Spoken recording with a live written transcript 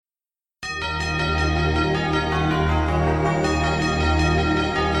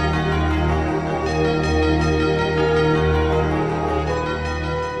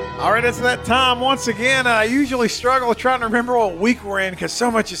it's that time once again. I usually struggle trying to remember what week we're in because so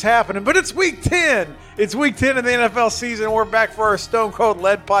much is happening, but it's week 10. It's week 10 of the NFL season. We're back for our Stone Cold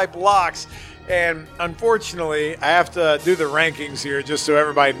Lead Pipe Locks. And unfortunately, I have to do the rankings here just so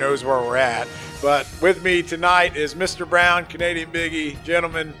everybody knows where we're at. But with me tonight is Mr. Brown, Canadian Biggie.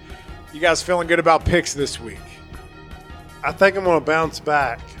 Gentlemen, you guys feeling good about picks this week? I think I'm going to bounce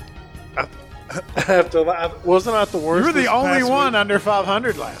back. Wasn't I the worst? You were the this only past one week? under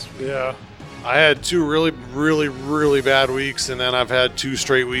 500 last week. Yeah. I had two really bad weeks, and then I've had 2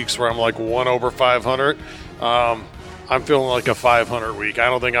 straight weeks where I'm like 1 over 500. I'm feeling like a 500 week. I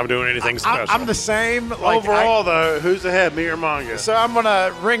don't think I'm doing anything special. I'm the same. Overall, though, who's ahead, me or Mongo? So I'm going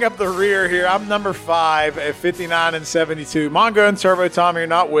to ring up the rear here. I'm number 5 at 59 and 72. Mongo and Turbo Tommy are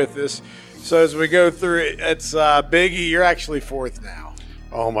not with us. So as we go through it, it's Biggie. You're actually 4th now.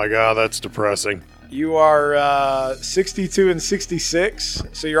 Oh, my God, that's depressing. You are 62 and 66.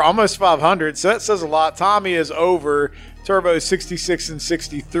 So you're almost 500. So that says a lot. Tommy is over. Turbo is 66 and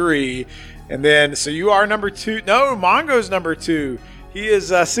 63. And then, so you are number 2. No, Mongo's number 2. He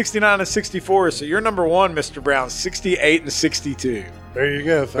is 69 and 64. So you're number 1, Mr. Brown, 68 and 62. There you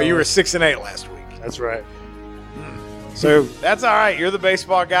go, fellas. But you were 6 and 8 last week. That's right. So that's all right. You're the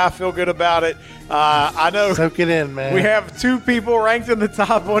baseball guy. Feel good about it. I know. Soak it in, man. We have 2 people ranked in the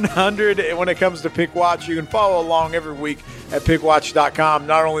top 100 when it comes to Pick Watch. You can follow along every week at pickwatch.com.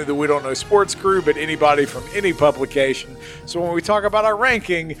 Not only the We Don't Know Sports crew, but anybody from any publication. So when we talk about our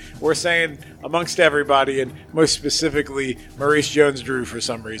ranking, we're saying amongst everybody, and most specifically Maurice Jones-Drew for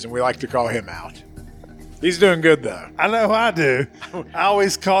some reason. We like to call him out. He's doing good, though. I know I do. I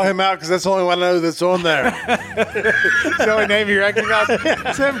always call him out because that's the only one I know that's on there. It's the only name you recognize.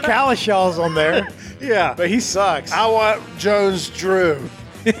 Tim Calishaw's on there, Yeah. but he sucks. I want Jones-Drew.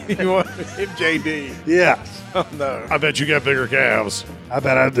 You want him JD. Yes. Oh, no. I bet you got bigger calves. I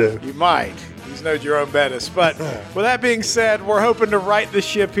bet I do. You might. He's no Jerome Bettis. But with that being said, we're hoping to right the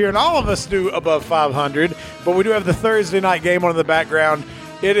ship here, and all of us do above 500. But we do have the Thursday night game on in the background.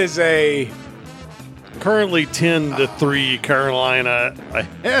 It is a Currently 10-3 Carolina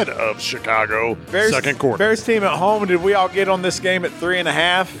ahead of Chicago. Bears, second quarter. Bears team at home. Did we all get on this game at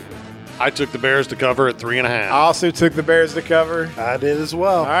 3.5? I took the Bears to cover at 3.5. I also took the Bears to cover. I did as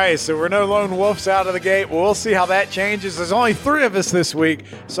well. All right, so we're no lone wolves out of the gate. Well, we'll see how that changes. There's only 3 of us this week,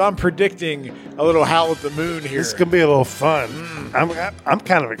 so I'm predicting a little howl at the moon here. This is going to be a little fun. I'm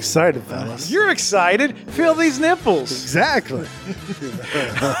kind of excited, fellas. You're excited. Feel these nipples. Exactly.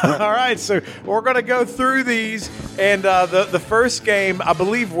 All right, so we're going to go through these. And the first game, I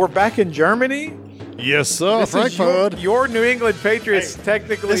believe we're back in Germany. Yes, sir. This is Frankfurt. your New England Patriots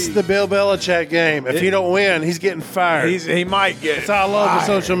technically. This is the Bill Belichick game. If he don't win, he's getting fired. He might get That's how I love the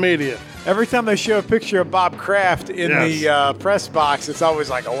fired. social media. Every time they show a picture of Bob Kraft in Yes. the press box, it's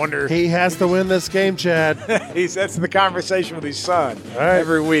always like, I wonder. He has to win this game, Chad. That's the conversation with his son right.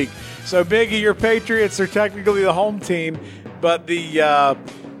 every week. So, Biggie, your Patriots are technically the home team, but let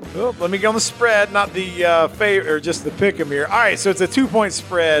me go on the spread, not the favor, or just the pick 'em here. All right, so it's a 2-point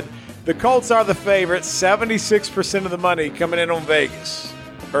spread. The Colts are the favorite, 76% of the money coming in on Vegas.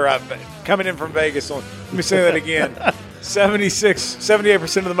 Or coming in from Vegas. Let me say that again.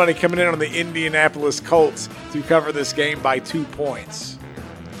 78% of the money coming in on the Indianapolis Colts to cover this game by 2 points.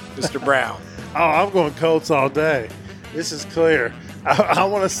 Mr. Brown. Oh, I'm going Colts all day. This is clear. I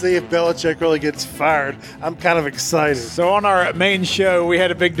want to see if Belichick really gets fired. I'm kind of excited. So on our main show, we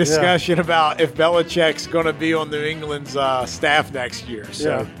had a big discussion about if Belichick's going to be on New England's staff next year.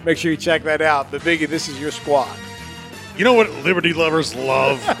 So make sure you check that out. But Biggie, this is your squad. You know what Liberty lovers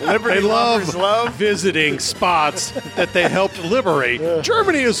love? Liberty they lovers love visiting spots that they helped liberate.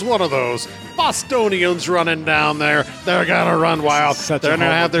 Germany is one of those. Bostonians running down there. They're going to run wild. Such a They're going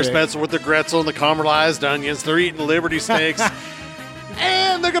to have their homer Spencer with their Gretzel and the caramelized onions. They're eating Liberty steaks.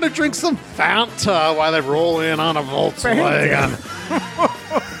 And they're going to drink some Fanta while they roll in on a Volkswagen.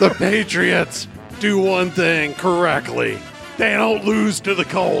 The Patriots do one thing correctly. They don't lose to the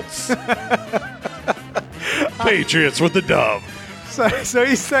Colts. Patriots with the dub. So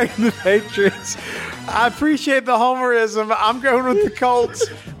he's taking the Patriots. I appreciate the homerism. I'm going with the Colts.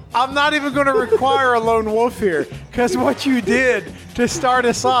 I'm not even going to require a lone wolf here because what you did to start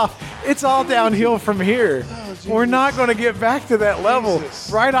us off, it's all downhill from here. We're not going to get back to that level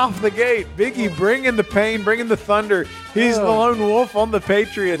right off the gate. Biggie, bring in the pain, bring in the thunder. He's the lone wolf on the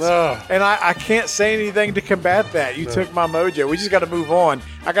Patriots. And I can't say anything to combat that. You took my mojo. We just got to move on.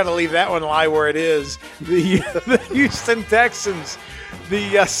 I got to leave that one lie where it is. The Houston Texans,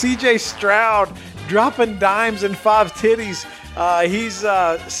 the C.J. Stroud dropping dimes and 5 titties. He's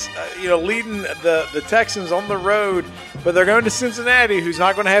leading the Texans on the road, but they're going to Cincinnati, who's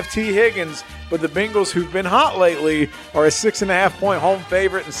not going to have T. Higgins. But the Bengals, who've been hot lately, are a 6.5-point home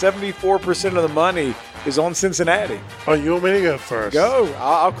favorite, and 74% of the money is on Cincinnati. Oh, you want me to go first? Go.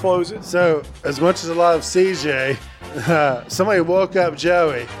 I'll close it. So, as much as I love CJ, somebody woke up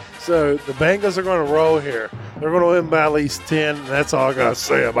Joey. So, the Bengals are going to roll here. They're going to win by at least 10, and that's all I got to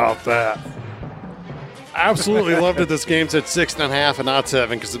say about that. Absolutely loved it. This game's at 6.5 and not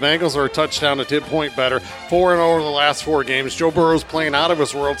 7 because the Bengals are a touchdown to 10 point better. 4-0 over the last 4 games. Joe Burrow's playing out of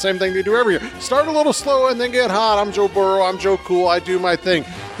his world. Same thing they do every year. Start a little slow and then get hot. I'm Joe Burrow. I'm Joe Cool. I do my thing.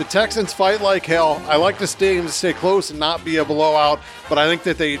 The Texans fight like hell. I like this game to stay close and not be a blowout, but I think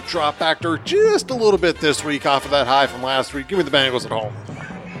that they drop back to just a little bit this week off of that high from last week. Give me the Bengals at home.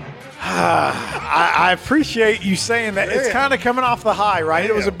 I appreciate you saying that. It's kind of coming off the high, right?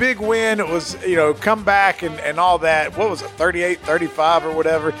 It was a big win. It was, come back and all that. What was it, 38-35 or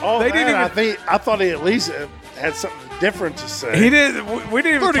whatever? They didn't even. I thought he at least had something different to say. He did. We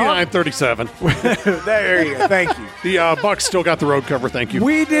didn't even 39-37. There you go. Thank you. The Bucks still got the road cover. Thank you.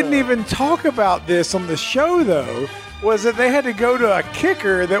 We didn't even talk about this on the show, though, was that they had to go to a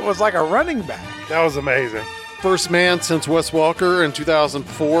kicker that was like a running back. That was amazing. First man since Wes Welker in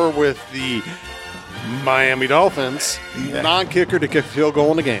 2004 with the Miami Dolphins, non-kicker to kick a field goal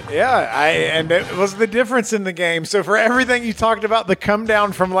in the game. Yeah, and it was the difference in the game. So for everything you talked about, the come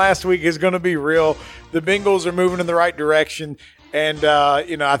down from last week is going to be real. The Bengals are moving in the right direction. And,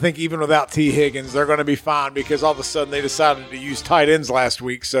 I think even without T. Higgins, they're going to be fine because all of a sudden they decided to use tight ends last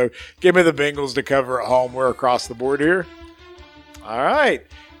week. So give me the Bengals to cover at home. We're across the board here. All right.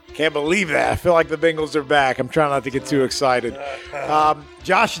 Can't believe that. I feel like the Bengals are back. I'm trying not to get too excited.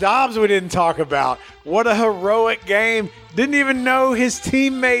 Josh Dobbs we didn't talk about. What a heroic game. Didn't even know his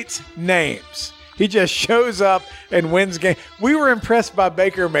teammates' names. He just shows up and wins game. We were impressed by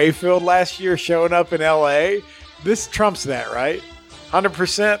Baker Mayfield last year showing up in L.A. This trumps that, right?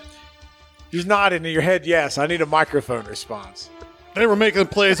 100%? You're nodding in your head, yes. I need a microphone response. They were making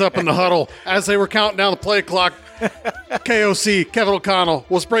plays up in the huddle as they were counting down the play clock. KOC, Kevin O'Connell,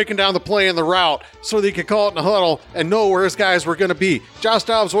 was breaking down the play and the route so that he could call it in the huddle and know where his guys were going to be. Josh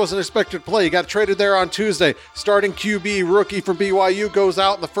Dobbs wasn't expected to play. He got traded there on Tuesday. Starting QB, rookie from BYU, goes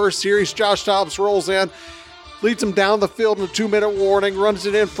out in the first series. Josh Dobbs rolls in, leads him down the field in a 2-minute warning, runs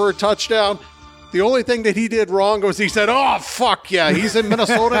it in for a touchdown. The only thing that he did wrong was he said, oh, fuck yeah, he's in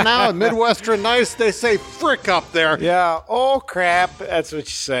Minnesota now, and Midwestern nice, they say frick up there. Yeah, oh, crap, that's what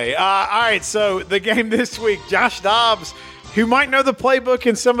you say. All right, so the game this week, Josh Dobbs, who might know the playbook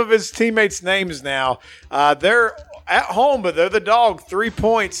and some of his teammates' names now, they're at home, but they're the dog, 3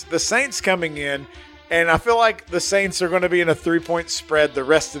 points. The Saints coming in, and I feel like the Saints are going to be in a 3-point spread the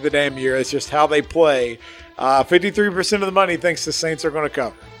rest of the damn year. It's just how they play. 53% of the money thinks the Saints are going to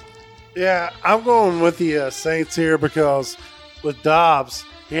cover. Yeah, I'm going with the Saints here because with Dobbs,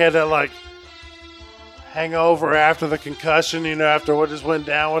 he had that, hangover after the concussion, after what just went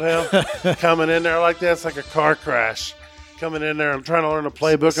down with him. Coming in there like that, it's like a car crash. Coming in there and trying to learn the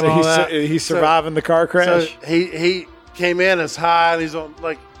playbook and all that. He's surviving the car crash? So he came in as high, and he's on,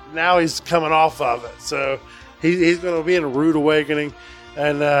 now he's coming off of it. So he's going to be in a rude awakening.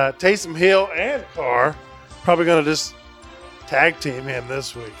 And Taysom Hill and Carr probably going to just tag team him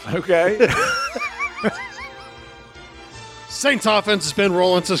this week. Okay. Saints offense has been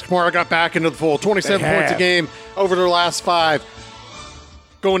rolling since Kamara got back into the fold. 27 points a game over their last 5.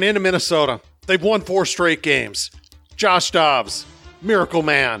 Going into Minnesota, they've won 4 straight games. Josh Dobbs, Miracle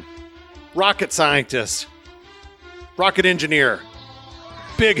Man, Rocket Scientist, Rocket Engineer,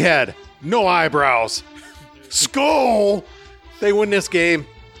 Big Head, no eyebrows, Skull. They win this game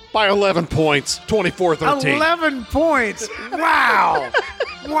by 11 points, 24-13. 11 points. Wow.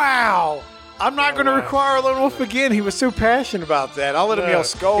 Wow. I'm not going to require a Lone Wolf again. He was so passionate about that. I'll let him yell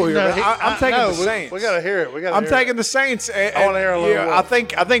Skull here. I'm taking the Saints. We got to hear it. I'm taking the Saints. And, I want to hear a Lone Wolf.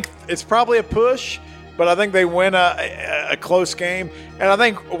 I think it's probably a push, but I think they win a close game. And I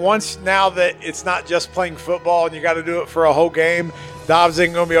think once now that it's not just playing football and you got to do it for a whole game, Dobbs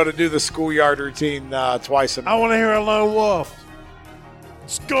ain't going to be able to do the schoolyard routine twice a month. I want to hear a Lone Wolf.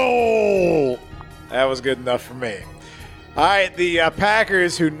 Skull! That was good enough for me. All right, the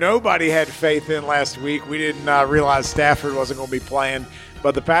Packers, who nobody had faith in last week. We didn't realize Stafford wasn't going to be playing.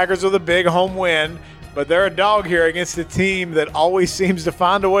 But the Packers with a big home win. But they're a dog here against a team that always seems to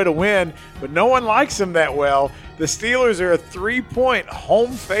find a way to win. But no one likes them that well. The Steelers are a 3-point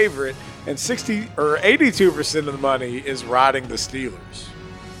home favorite. And 82% of the money is riding the Steelers.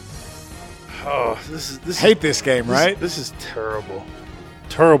 Oh, this hate this game, right? This is terrible.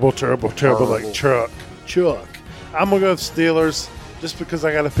 Terrible, like Chuck. I'm going to go with Steelers just because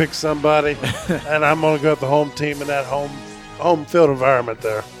I got to pick somebody, and I'm going to go with the home team in that home field environment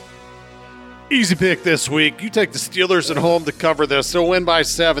there. Easy pick this week. You take the Steelers at home to cover this. They'll win by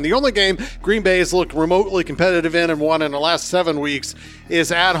 7. The only game Green Bay has looked remotely competitive in and won in the last 7 weeks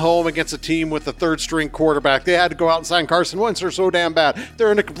is at home against a team with a third-string quarterback. They had to go out and sign Carson Wentz. They're so damn bad.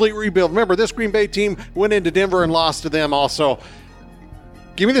 They're in a complete rebuild. Remember, this Green Bay team went into Denver and lost to them also.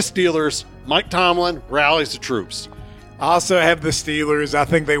 Give me the Steelers. Mike Tomlin rallies the troops. I also have the Steelers. I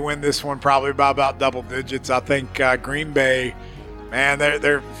think they win this one probably by about double digits. I think Green Bay, man,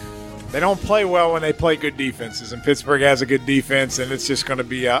 they don't play well when they play good defenses, and Pittsburgh has a good defense, and it's just going to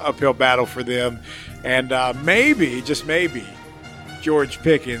be an uphill battle for them. And maybe, just maybe, George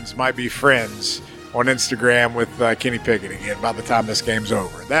Pickens might be friends on Instagram with Kenny Pickett again by the time this game's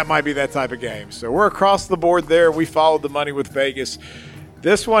over. That might be that type of game. So we're across the board there. We followed the money with Vegas.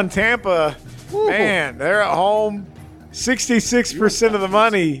 This one, Tampa, man, they're at home. 66% of the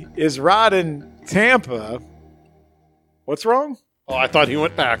money is riding Tampa. What's wrong? Oh, I thought he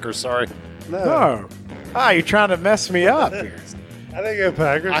went Packers. Sorry. No. You're trying to mess me up here. I think go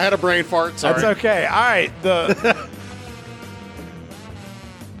Packers. I had a brain fart. Sorry. That's okay. All right. The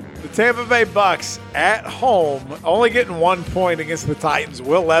Tampa Bay Bucks at home, only getting 1 point against the Titans.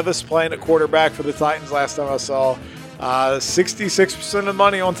 Will Levis playing at quarterback for the Titans last time I saw. 66% of the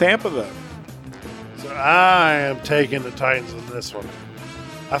money on Tampa, though. So I am taking the Titans in this one.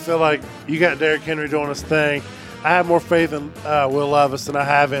 I feel like you got Derrick Henry doing his thing. I have more faith in Will Levis than I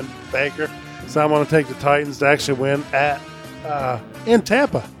have in Baker. So I'm going to take the Titans to actually win in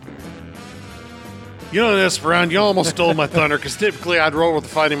Tampa. You know this, Brian, you almost stole my thunder because typically I'd roll with the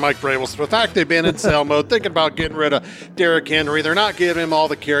Fighting Mike Vrabel. But the fact they've been in sell mode, thinking about getting rid of Derrick Henry, they're not giving him all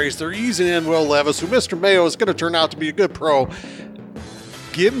the carries. They're easing in Will Levis, who Mr. Mayo is going to turn out to be a good pro.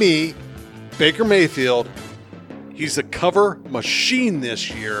 Give me Baker Mayfield. He's a cover machine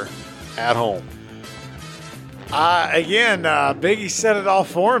this year at home. Again, Biggie said it all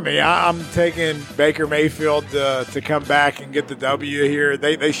for me. I'm taking Baker Mayfield to come back and get the W here.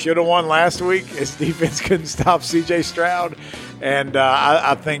 They should have won last week. His defense couldn't stop C.J. Stroud. And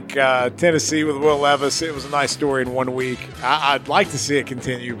I think Tennessee with Will Levis, it was a nice story in 1 week. I'd like to see it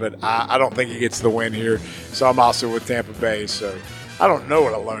continue, but I don't think he gets the win here. So I'm also with Tampa Bay. So I don't know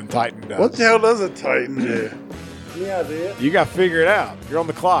what a lone Titan does. What the hell does a Titan do? Any idea? You got to figure it out. You're on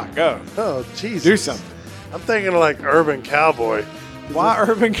the clock. Go. Oh, Jesus. Do something. I'm thinking like Urban Cowboy. Why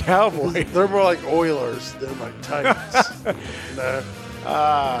Urban Cowboy? They're more like Oilers than like Titans. No.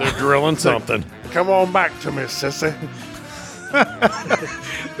 They're drilling something. Come on back to me, sissy.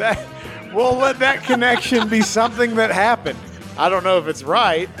 We'll let that connection be something that happened. I don't know if it's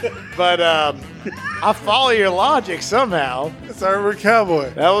right, but I follow your logic somehow. It's Urban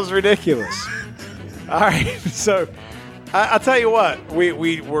Cowboy. That was ridiculous. All right, so I'll tell you what,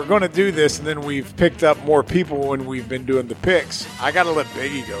 we're going to do this, and then we've picked up more people when we've been doing the picks. I got to let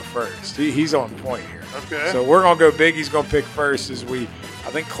Biggie go first. He's on point here. Okay. So we're going to go Biggie's going to pick first as we,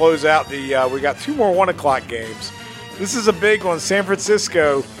 I think, close out the we got 2 more 1 o'clock games. This is a big one. San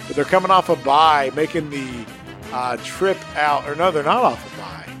Francisco, but they're coming off a bye, making the trip out. Or no, they're not off a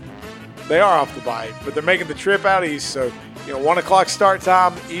bye. They are off the bye, but they're making the trip out east. So, 1 o'clock start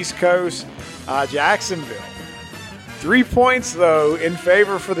time, East Coast, Jacksonville. 3 points, though, in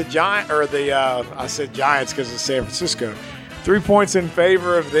favor for the Giants, or I said Giants because of San Francisco. 3 points in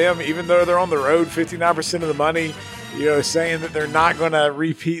favor of them, even though they're on the road, 59% of the money, saying that they're not going to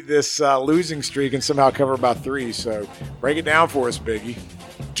repeat this losing streak and somehow cover by 3. So break it down for us, Biggie.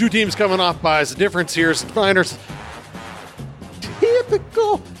 2 teams coming off buys. The difference here is the Niners.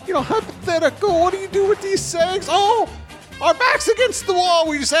 Typical, hypothetical. What do you do with these sayings? Oh, our back's against the wall.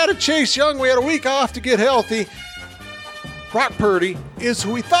 We just added Chase Young. We had a week off to get healthy. Brock Purdy is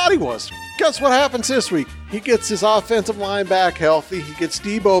who he thought he was. Guess what happens this week? He gets his offensive line back healthy. He gets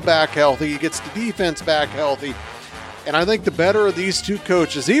Debo back healthy. He gets the defense back healthy. And I think the better of these 2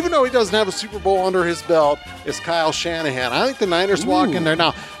 coaches, even though he doesn't have a Super Bowl under his belt, is Kyle Shanahan. I think the Niners walk in there.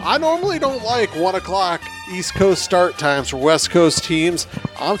 Now, I normally don't like 1 o'clock East Coast start times for West Coast teams.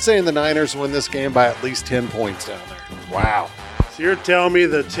 I'm saying the Niners win this game by at least 10 points down there. Wow. So you're telling me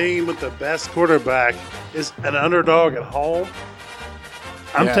the team with the best quarterback is an underdog at home?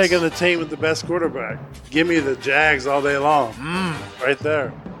 I'm taking the team with the best quarterback. Give me the Jags all day long. Right there.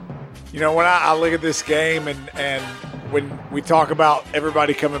 When I look at this game and when we talk about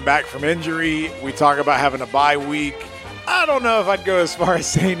everybody coming back from injury, we talk about having a bye week. I don't know if I'd go as far as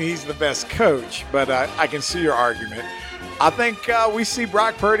saying he's the best coach, but I can see your argument. I think we see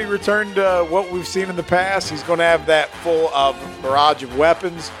Brock Purdy return to what we've seen in the past. He's going to have that full barrage of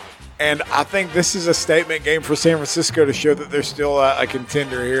weapons. And I think this is a statement game for San Francisco to show that they're still a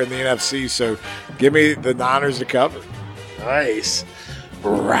contender here in the NFC. So give me the Niners to cover. Nice.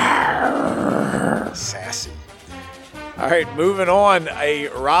 Sassy. All right, moving on. A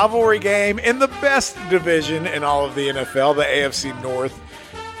rivalry game in the best division in all of the NFL, the AFC North.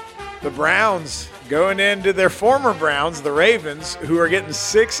 The Browns going into their former Browns, the Ravens, who are getting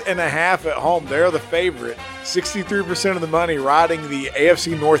 6.5 at home. They're the favorite. 63% of the money riding the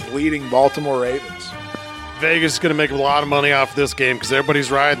AFC North leading Baltimore Ravens. Vegas is going to make a lot of money off this game because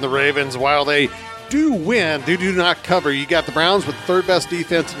everybody's riding the Ravens. While they do win, they do not cover. You got the Browns with the third best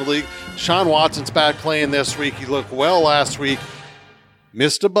defense in the league. Sean Watson's back playing this week. He looked well last week.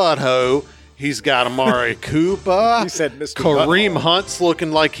 Mr. Butthole. He's got Amari Cooper. He said Mr. Kareem Butthole. Hunt's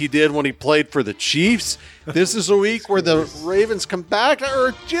looking like he did when he played for the Chiefs. This is a week where the Ravens come back to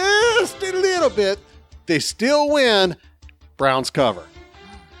earth just a little bit. They still win. Browns cover.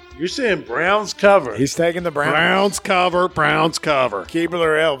 You're saying Browns cover. He's taking the Browns. Browns cover. Browns cover.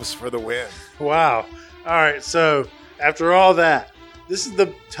 Keebler Elves for the win. Wow. All right, so after all that, this is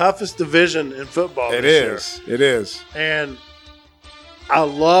the toughest division in football It this is. It is. year. And I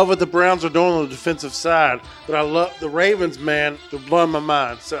love what the Browns are doing on the defensive side, but I love the Ravens, man. They're blowing my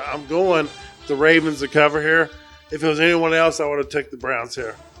mind. So I'm going the Ravens to cover here. If it was anyone else, I would have took the Browns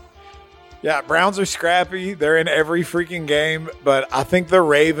here. Yeah, Browns are scrappy. They're in every freaking game, but I think the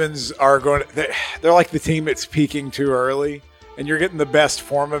Ravens are going to – they're like the team that's peaking too early, and you're getting the best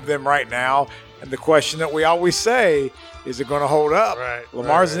form of them right now. And the question that we always say, is it going to hold up? Right.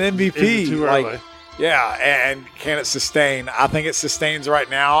 Lamar's right. an MVP. Is it too early? Yeah, and can it sustain? I think it sustains right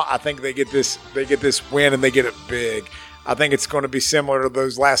now. I think they get this win and they get it big. I think it's going to be similar to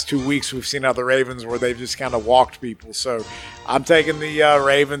those last 2 weeks we've seen out of the Ravens where they've just kind of walked people. So I'm taking the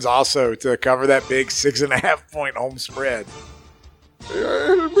Ravens also to cover that big 6.5 point home spread.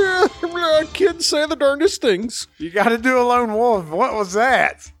 Kids say the darndest things. You got to do a lone wolf. What was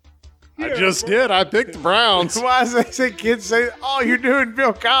that? I just did. I picked the Browns. Why does they say kids say, oh, you're doing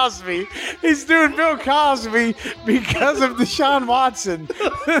Bill Cosby? He's doing Bill Cosby because of Deshaun Watson.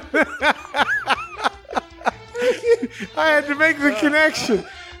 I had to make the connection.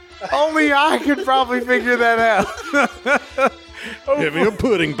 Only I could probably figure that out. Give me a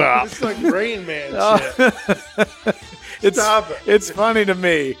pudding pop. It's like Rain Man shit. Stop it. It's funny to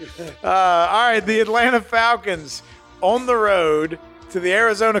me. All right, the Atlanta Falcons on the road to the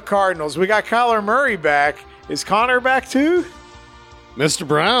Arizona Cardinals. We got Kyler Murray back. Is Connor back too? Mr.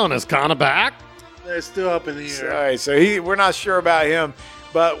 Brown, is Connor back? They're still up in the All air. right, so we're not sure about him,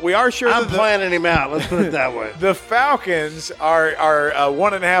 but we are sure I'm that planning him out. Let's put it that way. the Falcons are a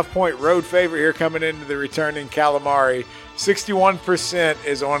 1.5 point road favorite here coming into the returning calamari. 61%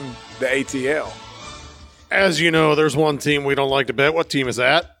 is on the ATL. As you know, there's one team we don't like to bet. What team is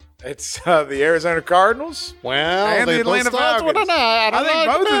that? It's the Arizona Cardinals. Well, And the Atlanta Falcons. I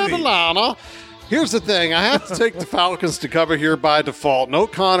think both of these. Atlanta. Here's the thing. I have to take the Falcons to cover here by default. No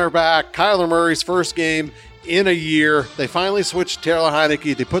Connor back. Kyler Murray's first game in a year. They finally switched to Taylor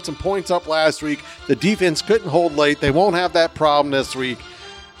Heineke. They put some points up last week. The defense couldn't hold late. They won't have that problem this week.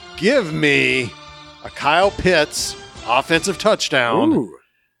 Give me a Kyle Pitts offensive touchdown Ooh.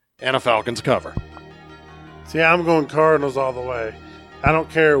 and a Falcons cover. See, I'm going Cardinals all the way. I don't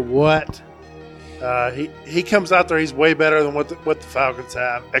care what. He comes out there, he's way better than what the Falcons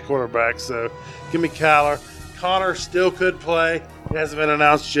have at quarterback. So give me Kyler. Connor still could play. It hasn't been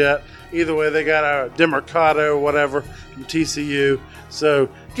announced yet. Either way, they got a DeMarcado or whatever from TCU. So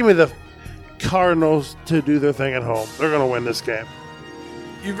give me the Cardinals to do their thing at home. They're going to win this game.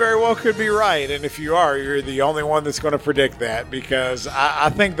 You very well could be right, and if you are, you're the only one that's going to predict that because I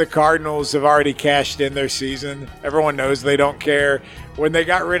think the Cardinals have already cashed in their season. Everyone knows they don't care. When they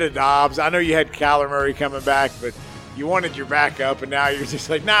got rid of Dobbs, I know you had Kyler Murray coming back, but you wanted your backup, and now you're just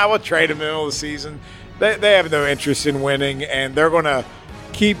like, nah, we'll trade him in the middle of the season. They have no interest in winning, and they're going to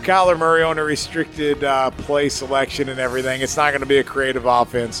keep Kyler Murray on a restricted play selection and everything. It's not going to be a creative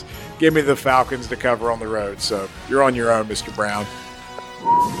offense. Give me the Falcons to cover on the road. So you're on your own, Mr. Brown.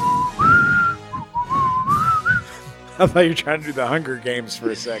 I thought you were trying to do the Hunger Games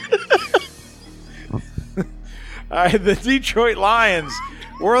for a second. All right, the Detroit Lions.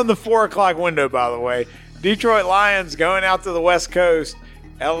 We're on the 4 o'clock window, by the way. Detroit Lions going out to the West Coast.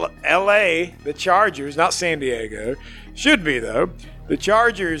 L.A., the Chargers, not San Diego. Should be, though. The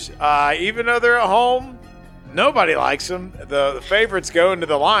Chargers, even though they're at home, nobody likes them. The favorites go into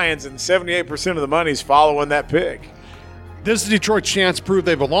the Lions, and 78% of the money's following that pick. This is Detroit's chance to prove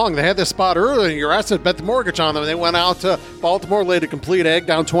they belong. They had this spot earlier in the year. I said bet the mortgage on them. They went out to Baltimore, laid a complete egg,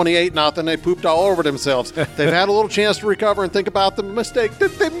 down 28-0. They pooped all over themselves. They've had a little chance to recover and think about the mistake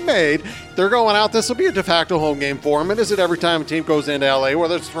that they made. They're going out. This will be a de facto home game for them. It is it every time a team goes into L.A.,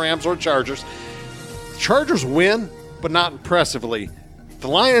 whether it's the Rams or Chargers. The Chargers win, but not impressively. The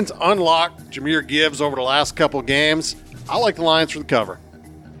Lions unlocked Jahmyr Gibbs over the last couple of games. I like the Lions for the cover.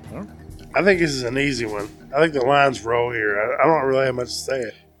 I think this is an easy one. I think the Lions roll here. I don't really have much to say.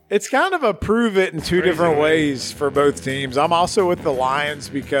 It's kind of a prove it in two different ways for both teams. I'm also with the Lions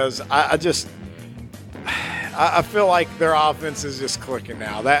because I feel like their offense is just clicking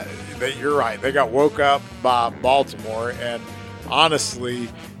now. That you're right. They got woke up by Baltimore, and honestly,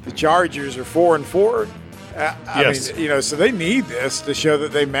 the Chargers are 4-4. Yes. I mean, so they need this to show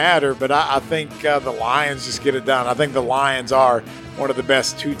that they matter. But I think the Lions just get it done. I think the Lions are one of the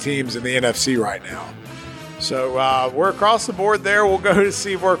best two teams in the NFC right now. So we're across the board there. We'll go to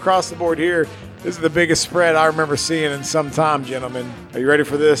see if we're across the board here. This is the biggest spread I remember seeing in some time, gentlemen. Are you ready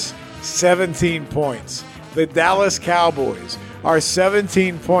for this? 17 points. The Dallas Cowboys are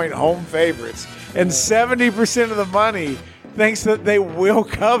 17-point home favorites, and 70% of the money thinks that they will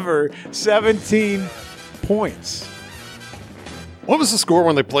cover 17 points. What was the score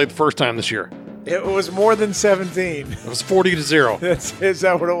when they played the first time this year? It was more than 17. It was 40-0. Is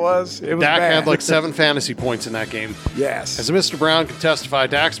that what it was? It was Dak bad. had like 7 fantasy points in that game. Yes. As Mr. Brown can testify,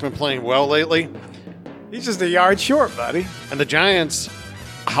 Dak's been playing well lately. He's just a yard short, buddy. And the Giants,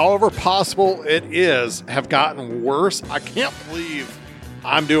 however possible it is, have gotten worse. I can't believe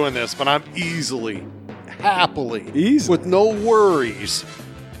I'm doing this, but I'm happily, with no worries,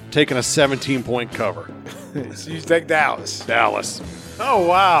 taking a 17-point cover. So you take Dallas. Dallas. Oh,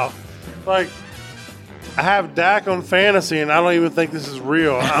 wow. Like, I have Dak on fantasy, and I don't even think this is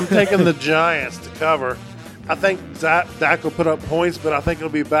real. I'm taking the Giants to cover. I think Dak will put up points, but I think it'll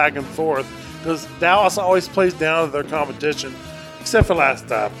be back and forth because Dallas always plays down to their competition, except for last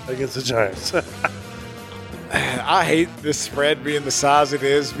time against the Giants. I hate this spread being the size it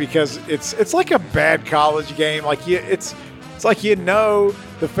is because it's like a bad college game. Like it's like the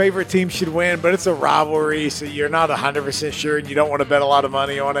favorite team should win, but it's a rivalry, so you're not 100% sure and you don't want to bet a lot of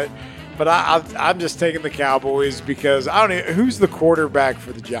money on it. But I'm just taking the Cowboys because I don't know who's the quarterback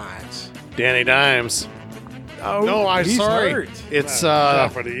for the Giants. Danny Dimes. Oh, No, I'm he's sorry. hurt. It's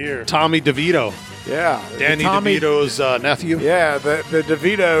Not for the year. Tommy DeVito. Yeah, Danny DeVito's nephew. Yeah, the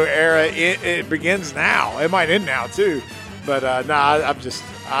DeVito era it begins now. It might end now too, but I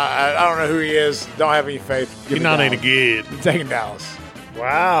don't know who he is. Don't have any faith. Give He's me not Dallas. any good. I'm taking Dallas.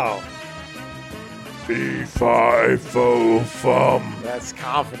 Wow. B5-0-FUM. That's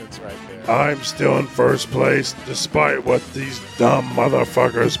confidence right there. I'm still in first place despite what these dumb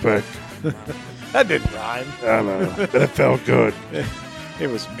motherfuckers pick. That didn't rhyme. I know, but it felt good. It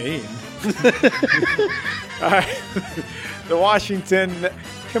was mean. All right. The Washington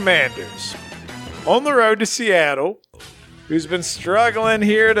Commanders on the road to Seattle, who's been struggling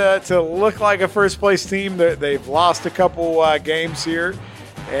here to look like a first-place team. They've lost a couple games here,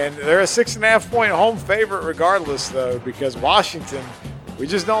 and they're a 6.5-point home favorite regardless, though, because Washington, we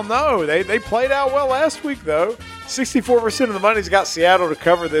just don't know. They played out well last week, though. 64% of the money's got Seattle to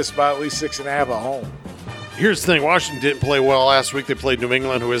cover this by at least 6.5 at home. Here's the thing. Washington didn't play well last week. They played New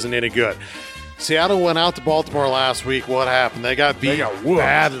England, who isn't any good. Seattle went out to Baltimore last week. What happened? They got beat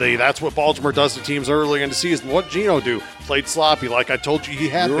badly. That's what Baltimore does to teams early in the season. What Geno do? Played sloppy, like I told you he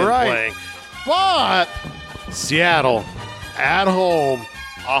had been playing. But Seattle, at home,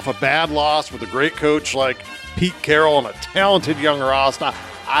 off a bad loss with a great coach like Pete Carroll and a talented young roster,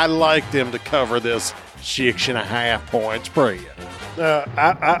 I like them to cover this 6.5 points per year.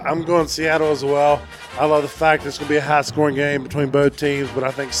 I'm going Seattle as well. I love the fact it's going to be a high-scoring game between both teams, but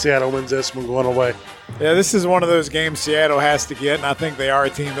I think Seattle wins this one going away. Yeah, this is one of those games Seattle has to get, and I think they are a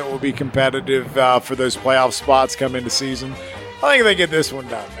team that will be competitive for those playoff spots come into season. I think they get this one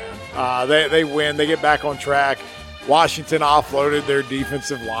done, man. They win. They get back on track. Washington offloaded their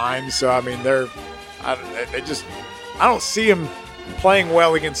defensive line, so, I mean, I don't see them playing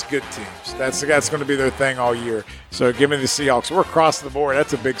well against good teams. That's going to be their thing all year. So give me the Seahawks. We're across the board.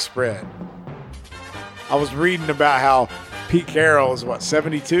 That's a big spread. I was reading about how Pete Carroll is,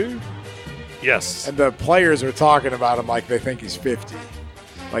 72? Yes. And the players are talking about him like they think he's 50.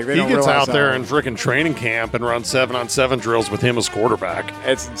 Like they He don't gets realize out there how- in freaking training camp and runs 7-on-7 drills with him as quarterback.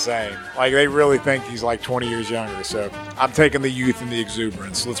 It's insane. Like they really think he's like 20 years younger. So I'm taking the youth and the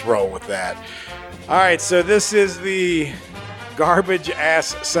exuberance. Let's roll with that. All right, so this is the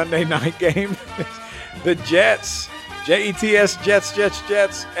garbage-ass Sunday night game. The Jets, Jets,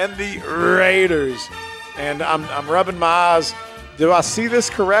 Jets, and the Raiders and I'm rubbing my eyes. Do I see this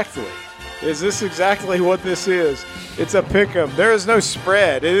correctly? Is this exactly what this is? It's a pick 'em. There is no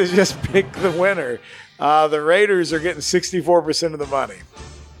spread. It is just pick the winner. The Raiders are getting 64% of the money.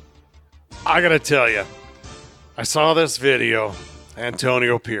 I got to tell you, I saw this video,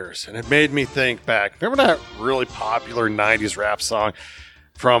 Antonio Pierce, and it made me think back. Remember that really popular 90s rap song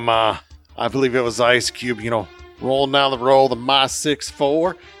from, I believe it was Ice Cube, rolling down the road, the My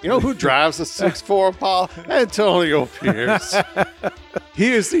 6'4"? You know who drives the 6'4", Paul? Antonio Pierce.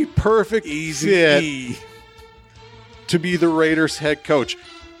 He is the perfect fit to be the Raiders head coach.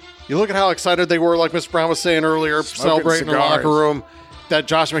 You look at how excited they were, like Mr. Brown was saying earlier, celebrating in the locker room, that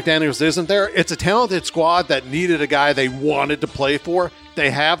Josh McDaniels isn't there. It's a talented squad that needed a guy they wanted to play for.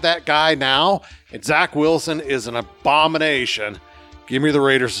 They have that guy now, and Zach Wilson is an abomination. Give me the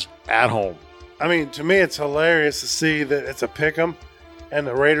Raiders at home. I mean, to me, it's hilarious to see that it's a pick 'em and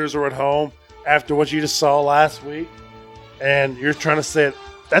the Raiders are at home after what you just saw last week. And you're trying to say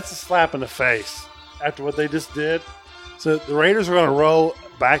that's a slap in the face after what they just did. So the Raiders are going to roll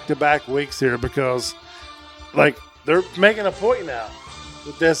back-to-back weeks here because, they're making a point now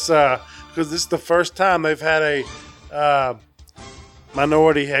with this because this is the first time they've had a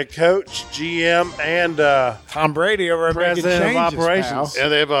minority head coach, GM, and Tom Brady over at president of operations. Yeah,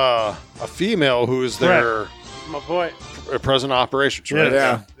 they have a female who is their That's my point. president of operations,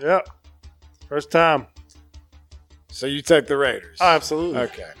 right? Yeah. First time. So you take the Raiders. Oh, absolutely.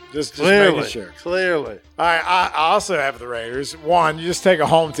 Okay. Just making Clearly. sure. Clearly. All right, I also have the Raiders. One, you just take a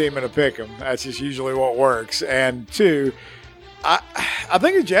home team and a pick 'em. That's just usually what works. And two, I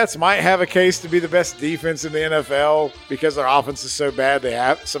think the Jets might have a case to be the best defense in the NFL because their offense is so bad. They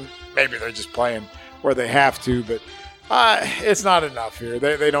have some. Maybe they're just playing where they have to, but it's not enough here.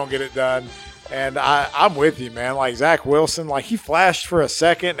 They don't get it done. And I'm with you, man. Like Zach Wilson, he flashed for a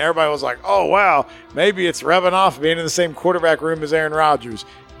second, and everybody was like, "Oh wow, maybe it's rubbing off being in the same quarterback room as Aaron Rodgers."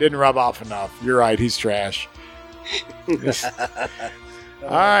 Didn't rub off enough. You're right. He's trash. All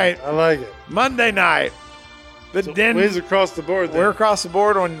right. I like it. Monday night. Wins across the board there. We're across the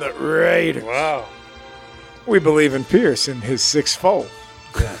board on the Raiders. Wow. We believe in Pierce and his sixfold,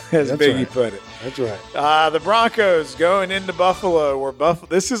 as that's Biggie right. put it. That's right. The Broncos going into Buffalo.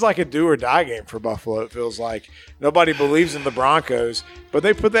 This is like a do or die game for Buffalo. It feels like nobody believes in the Broncos, but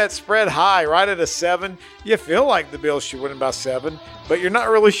they put that spread high, right at a 7. You feel like the Bills should win by 7, but you're not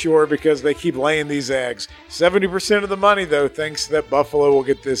really sure because they keep laying these eggs. 70% of the money though thinks that Buffalo will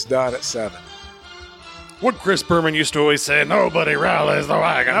get this done at 7. What Chris Berman used to always say, nobody rallies the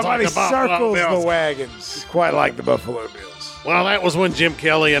wagons. Nobody like the Buffalo circles Bills. the wagons quite like the Buffalo Bills. Well, that was when Jim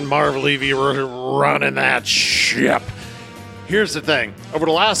Kelly and Marv Levy were running that ship. Here's the thing. Over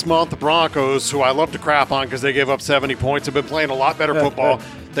the last month, the Broncos, who I love to crap on because they gave up 70 points, have been playing a lot better football.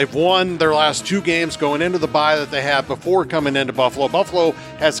 They've won their last 2 games going into the bye that they had before coming into Buffalo. Buffalo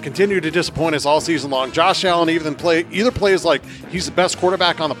has continued to disappoint us all season long. Josh Allen either plays like he's the best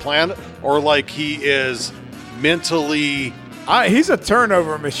quarterback on the planet or like he is mentally He's a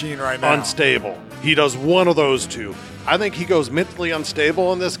turnover machine right now. unstable. He does one of those two. I think he goes mentally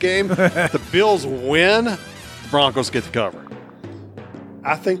unstable in this game. The Bills win. Broncos get the cover.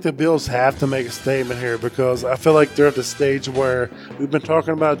 I think the Bills have to make a statement here because I feel like they're at the stage where we've been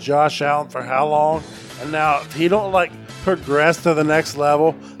talking about Josh Allen for how long, and now if he don't progress to the next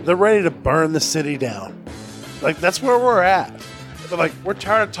level, they're ready to burn the city down. That's where we're at. But we're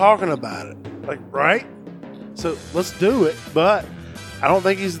tired of talking about it. Right? So let's do it. But I don't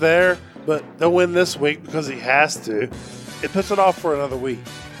think he's there. But they'll win this week because he has to. It puts it off for another week.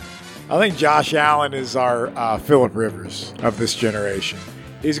 I think Josh Allen is our Phillip Rivers of this generation.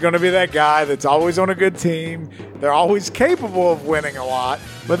 He's going to be that guy that's always on a good team. They're always capable of winning a lot,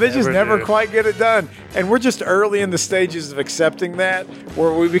 but they just never quite get it done. And we're just early in the stages of accepting that,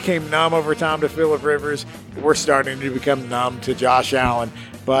 where we became numb over time to Phillip Rivers. We're starting to become numb to Josh Allen.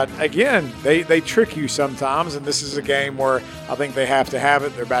 But again, they trick you sometimes, and this is a game where I think they have to have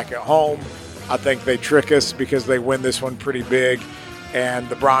it. They're back at home. I think they trick us because they win this one pretty big. And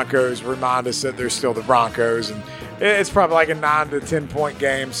the Broncos remind us that they're still the Broncos. And it's probably like a 9 to 10 point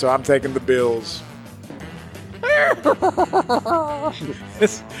game, so I'm taking the Bills. That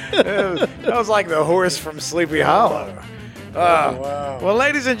was like the horse from Sleepy Hollow. Wow. Well,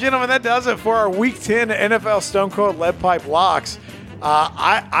 ladies and gentlemen, that does it for our Week 10 NFL Stone Cold Lead Pipe Locks.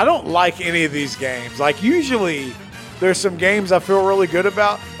 I don't like any of these games. Like, usually there's some games I feel really good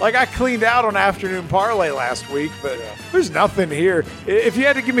about. Like, I cleaned out on Afternoon Parlay last week, but there's nothing here. If you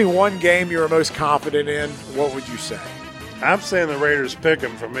had to give me one game you were most confident in, what would you say? I'm saying the Raiders pick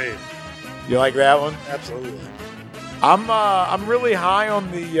him for me. You like that one? Absolutely. I'm really high on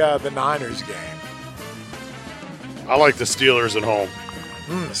the Niners game. I like the Steelers at home.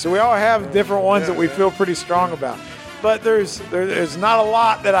 So we all have different ones that we feel pretty strong about. But there's not a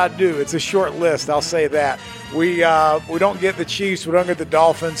lot that I do. It's a short list, I'll say that. We don't get the Chiefs. We don't get the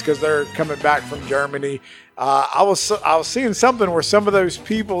Dolphins because they're coming back from Germany. I was seeing something where some of those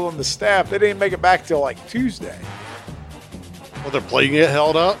people on the staff, they didn't make it back till like Tuesday. Well, their plane get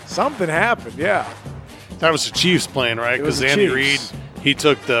held up. Something happened, yeah. That was the Chiefs plane, right? It was Because the Andy Reid, Chiefs. he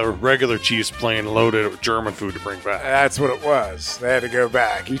took the regular Chiefs plane and loaded it with German food to bring back. That's what it was. They had to go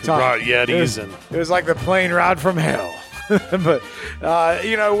back. You Brought Yetis it was like the plane ride from hell. But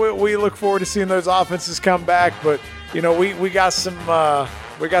we look forward to seeing those offenses come back. But we got some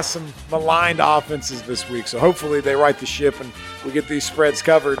maligned offenses this week, so hopefully they right the ship and we get these spreads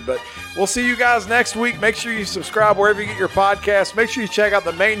covered. But we'll see you guys next week. Make sure you subscribe wherever you get your podcasts. Make sure you check out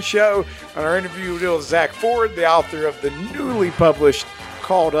the main show on our interview with Zach Ford, the author of the newly published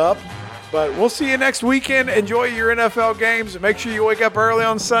Called Up. But we'll see you next weekend. Enjoy your NFL games. And make sure you wake up early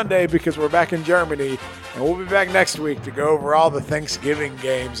on Sunday because we're back in Germany. And we'll be back next week to go over all the Thanksgiving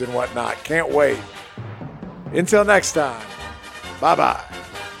games and whatnot. Can't wait. Until next time, bye-bye.